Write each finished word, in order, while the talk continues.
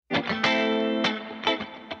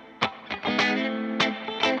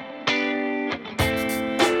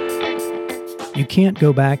You can't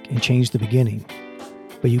go back and change the beginning,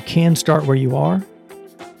 but you can start where you are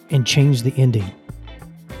and change the ending.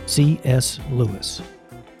 C.S. Lewis.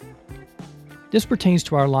 This pertains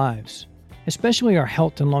to our lives, especially our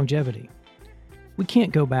health and longevity. We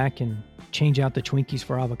can't go back and change out the Twinkies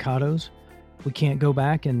for avocados. We can't go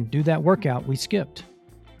back and do that workout we skipped.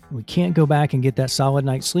 We can't go back and get that solid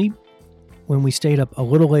night's sleep when we stayed up a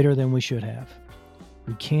little later than we should have.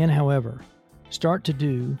 We can, however, start to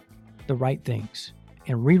do the right things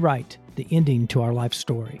and rewrite the ending to our life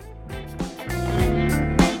story.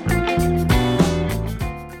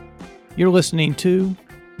 You're listening to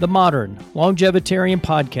the Modern Longevegetarian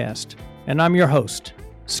Podcast, and I'm your host,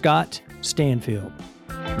 Scott Stanfield.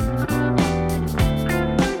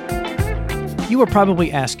 You are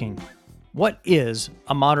probably asking, what is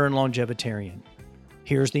a modern longevetarian?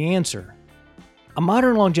 Here's the answer. A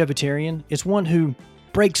modern longevetarian is one who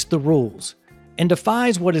breaks the rules and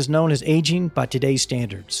defies what is known as aging by today's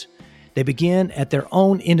standards. They begin at their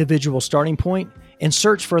own individual starting point and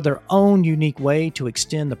search for their own unique way to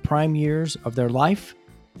extend the prime years of their life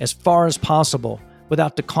as far as possible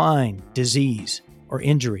without decline, disease, or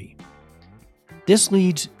injury. This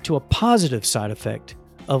leads to a positive side effect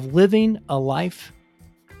of living a life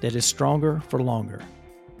that is stronger for longer.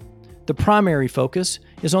 The primary focus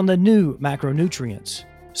is on the new macronutrients,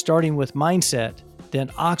 starting with mindset, then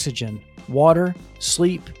oxygen, water,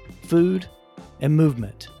 sleep, food, and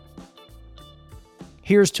movement.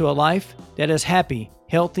 Here's to a life that is happy,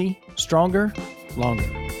 healthy, stronger, longer.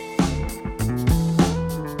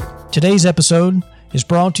 Today's episode is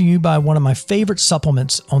brought to you by one of my favorite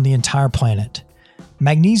supplements on the entire planet,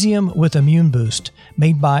 Magnesium with Immune Boost,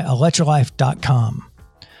 made by Electrolyte.com.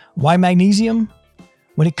 Why magnesium?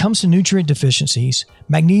 When it comes to nutrient deficiencies,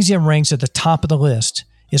 magnesium ranks at the top of the list.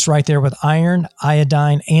 It's right there with iron,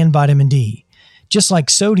 iodine, and vitamin D. Just like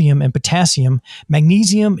sodium and potassium,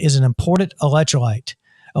 magnesium is an important electrolyte.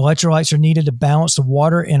 Electrolytes are needed to balance the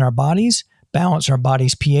water in our bodies, balance our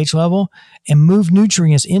body's pH level, and move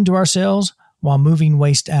nutrients into our cells while moving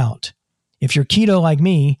waste out. If you're keto like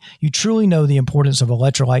me, you truly know the importance of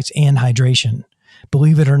electrolytes and hydration.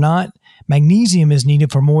 Believe it or not, magnesium is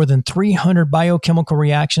needed for more than 300 biochemical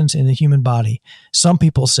reactions in the human body. Some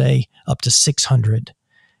people say up to 600.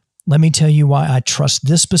 Let me tell you why I trust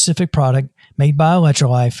this specific product made by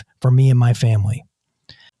Electrolyte for me and my family.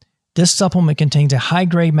 This supplement contains a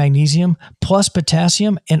high-grade magnesium plus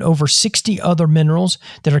potassium and over 60 other minerals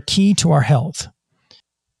that are key to our health.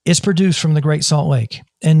 It's produced from the Great Salt Lake.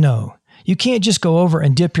 And no, you can't just go over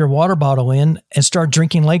and dip your water bottle in and start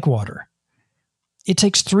drinking lake water. It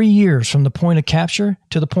takes 3 years from the point of capture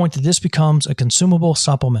to the point that this becomes a consumable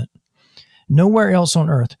supplement. Nowhere else on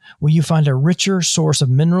earth will you find a richer source of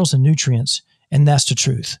minerals and nutrients, and that's the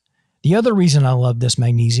truth. The other reason I love this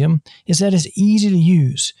magnesium is that it's easy to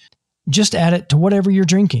use. Just add it to whatever you're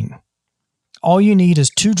drinking. All you need is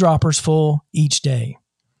 2 droppers full each day.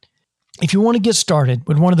 If you want to get started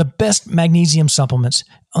with one of the best magnesium supplements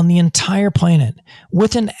on the entire planet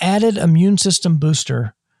with an added immune system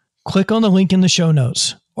booster, click on the link in the show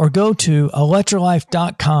notes or go to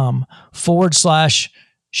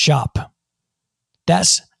electrolyte.com/shop.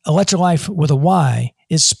 That's Electrolyte with a Y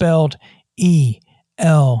is spelled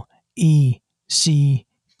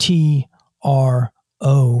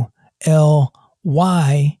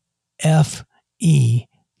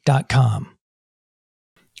ELECTROLYFE.com.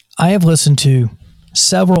 I have listened to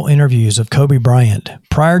several interviews of Kobe Bryant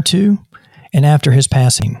prior to and after his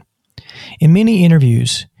passing. In many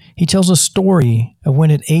interviews, he tells a story of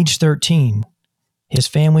when at age 13, his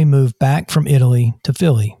family moved back from Italy to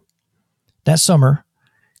Philly. That summer,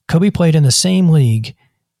 Kobe played in the same league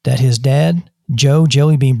that his dad, Joe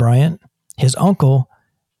Jellybean Bryant, his uncle,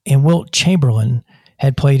 and Wilt Chamberlain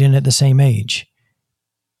had played in at the same age.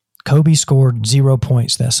 Kobe scored 0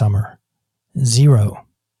 points that summer. 0.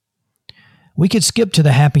 We could skip to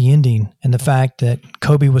the happy ending and the fact that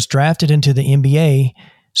Kobe was drafted into the NBA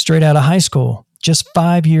straight out of high school just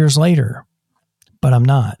 5 years later. But I'm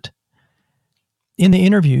not. In the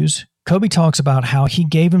interviews, Kobe talks about how he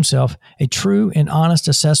gave himself a true and honest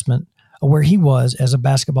assessment of where he was as a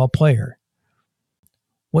basketball player.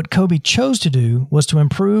 What Kobe chose to do was to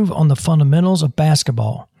improve on the fundamentals of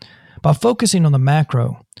basketball by focusing on the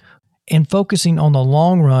macro and focusing on the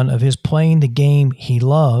long run of his playing the game he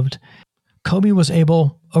loved. Kobe was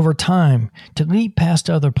able, over time, to leap past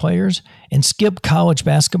other players and skip college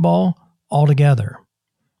basketball altogether.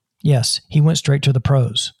 Yes, he went straight to the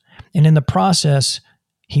pros. And in the process,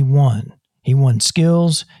 he won. He won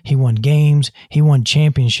skills, he won games, he won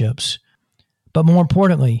championships. But more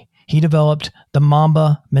importantly, he developed the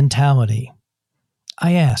Mamba mentality.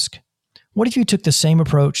 I ask, What if you took the same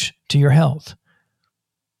approach to your health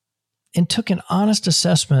and took an honest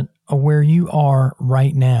assessment of where you are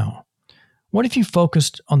right now? What if you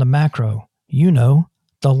focused on the macro, the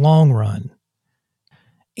long run,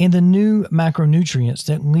 and the new macronutrients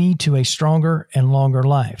that lead to a stronger and longer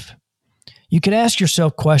life? You could ask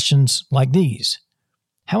yourself questions like these.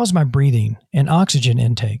 How is my breathing and oxygen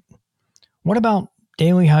intake? What about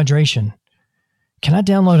daily hydration? Can I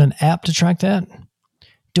download an app to track that?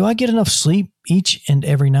 Do I get enough sleep each and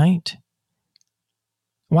every night?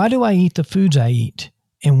 Why do I eat the foods I eat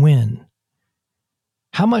and when?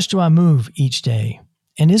 How much do I move each day?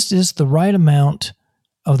 And is this the right amount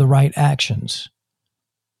of the right actions?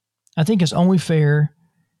 I think it's only fair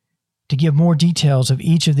to give more details of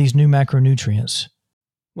each of these new macronutrients.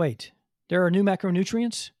 Wait, there are new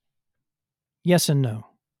macronutrients? Yes and no.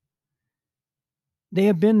 They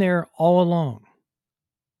have been there all along,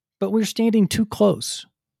 but we're standing too close.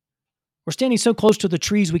 We're standing so close to the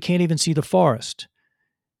trees we can't even see the forest.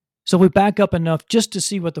 So we back up enough just to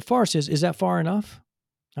see what the forest is. Is that far enough?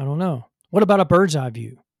 I don't know. What about a bird's eye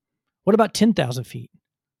view? What about 10,000 feet?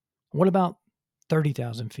 What about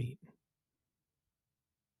 30,000 feet?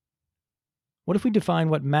 What if we define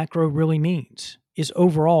what macro really means? Is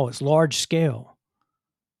overall, it's large scale.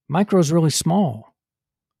 Micro is really small.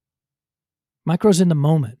 Micro is in the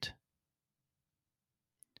moment.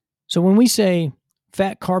 So when we say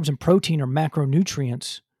fat, carbs, and protein are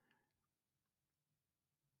macronutrients,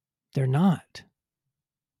 they're not.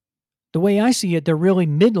 The way I see it, they're really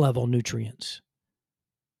mid-level nutrients.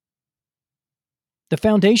 The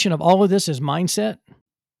foundation of all of this is mindset.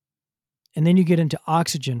 And then you get into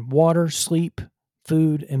oxygen, water, sleep,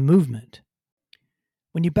 food, and movement.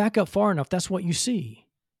 When you back up far enough, that's what you see.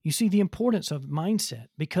 You see the importance of mindset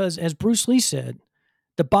because, as Bruce Lee said,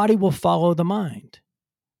 the body will follow the mind.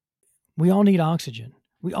 We all need oxygen.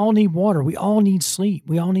 We all need water. We all need sleep.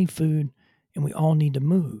 We all need food, and we all need to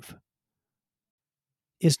move.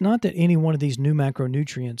 It's not that any one of these new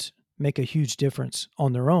macronutrients make a huge difference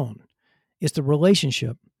on their own. It's the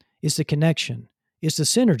relationship. It's the connection. It's the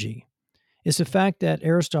synergy. It's the fact that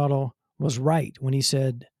Aristotle was right when he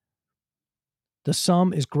said, the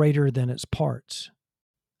sum is greater than its parts.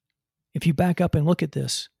 If you back up and look at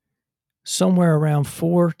this, somewhere around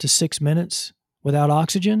 4 to 6 minutes without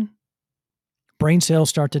oxygen, brain cells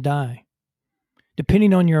start to die.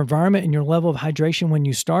 Depending on your environment and your level of hydration when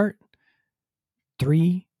you start,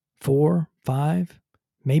 3, 4, 5,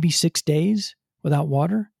 maybe 6 days without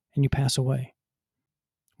water, and you pass away.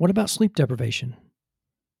 What about sleep deprivation?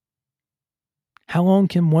 How long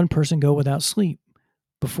can one person go without sleep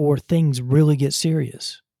before things really get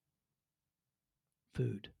serious?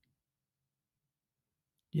 Food.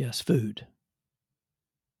 Yes, food.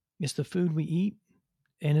 It's the food we eat,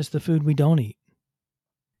 and it's the food we don't eat.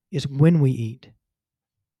 It's when we eat.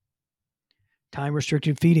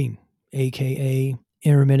 Time-restricted feeding, aka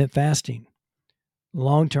intermittent fasting,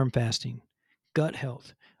 long-term fasting, gut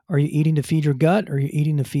health. Are you eating to feed your gut or are you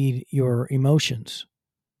eating to feed your emotions?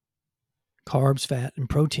 Carbs, fat, and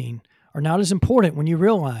protein are not as important when you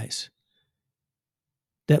realize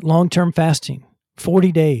that long-term fasting,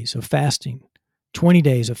 40 days of fasting, 20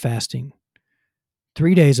 days of fasting,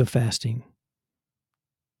 3 days of fasting,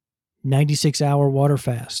 96-hour water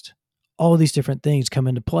fast, all of these different things come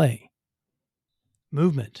into play.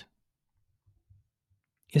 Movement.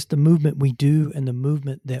 It's the movement we do and the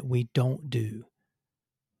movement that we don't do.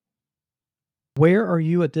 Where are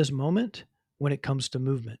you at this moment when it comes to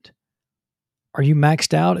movement? Are you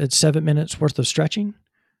maxed out at 7 minutes worth of stretching?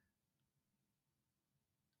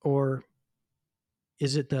 Or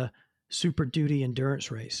is it the Super Duty endurance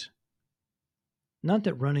race? Not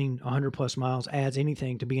that running 100 plus miles adds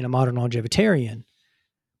anything to being a modern longevitarian,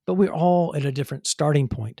 but we're all at a different starting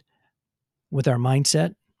point with our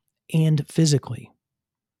mindset and physically.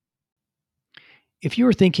 If you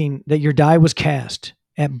were thinking that your die was cast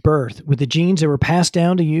at birth with the genes that were passed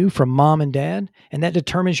down to you from mom and dad, and that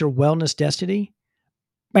determines your wellness destiny,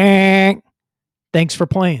 bang, thanks for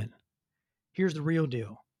playing. Here's the real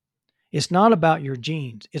deal. It's not about your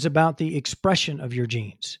genes. It's about the expression of your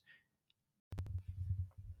genes.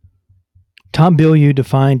 Tom Bilyeu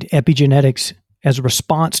defined epigenetics as a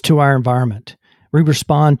response to our environment. We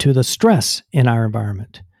respond to the stress in our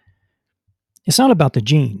environment. It's not about the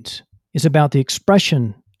genes. It's about the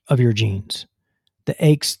expression of your genes. The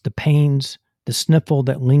aches, the pains, the sniffle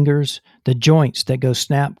that lingers, the joints that go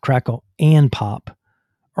snap, crackle, and pop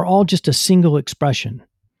are all just a single expression.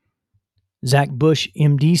 Zach Bush,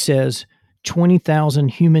 MD, says 20,000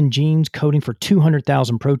 human genes coding for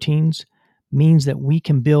 200,000 proteins means that we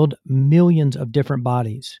can build millions of different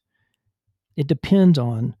bodies. It depends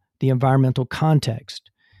on the environmental context.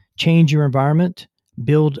 Change your environment,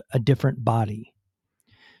 build a different body.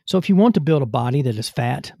 So if you want to build a body that is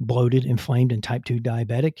fat, bloated, inflamed, and type 2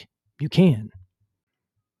 diabetic, you can.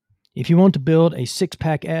 If you want to build a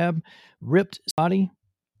six-pack ab, ripped body,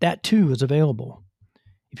 that too is available.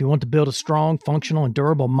 If you want to build a strong, functional, and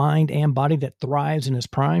durable mind and body that thrives in its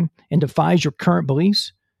prime and defies your current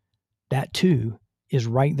beliefs, that too is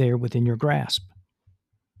right there within your grasp.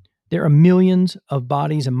 There are millions of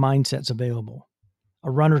bodies and mindsets available. A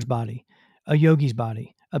runner's body, a yogi's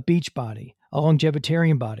body, a beach body, a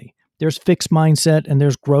longevitarian body. There's fixed mindset and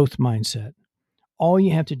there's growth mindset. All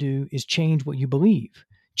you have to do is change what you believe,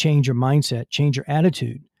 change your mindset, change your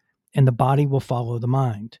attitude, and the body will follow the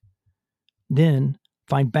mind. Then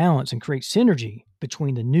find balance and create synergy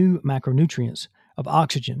between the new macronutrients of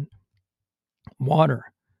oxygen,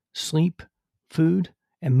 water, sleep, food,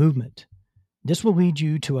 and movement. This will lead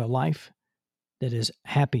you to a life that is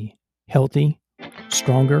happy, healthy,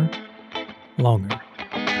 stronger, longer.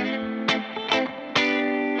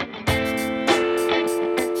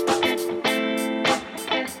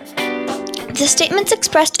 The statements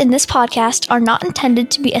expressed in this podcast are not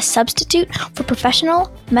intended to be a substitute for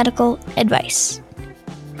professional medical advice.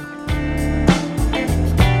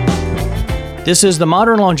 This is the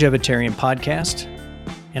Modern Longevitarian Podcast,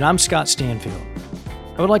 and I'm Scott Stanfield.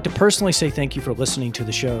 I would like to personally say thank you for listening to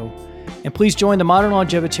the show, and please join the Modern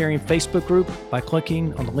Longevitarian Facebook group by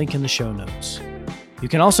clicking on the link in the show notes. You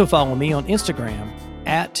can also follow me on Instagram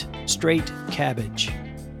 @StraightCabbage.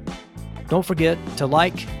 Don't forget to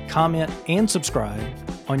like, comment, and subscribe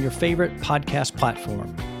on your favorite podcast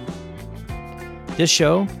platform. This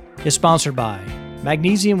show is sponsored by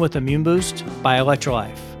Magnesium with Immune Boost by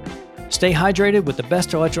Electrolyte. Stay hydrated with the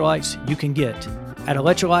best electrolytes you can get at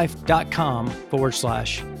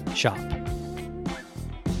electrolyte.com/shop.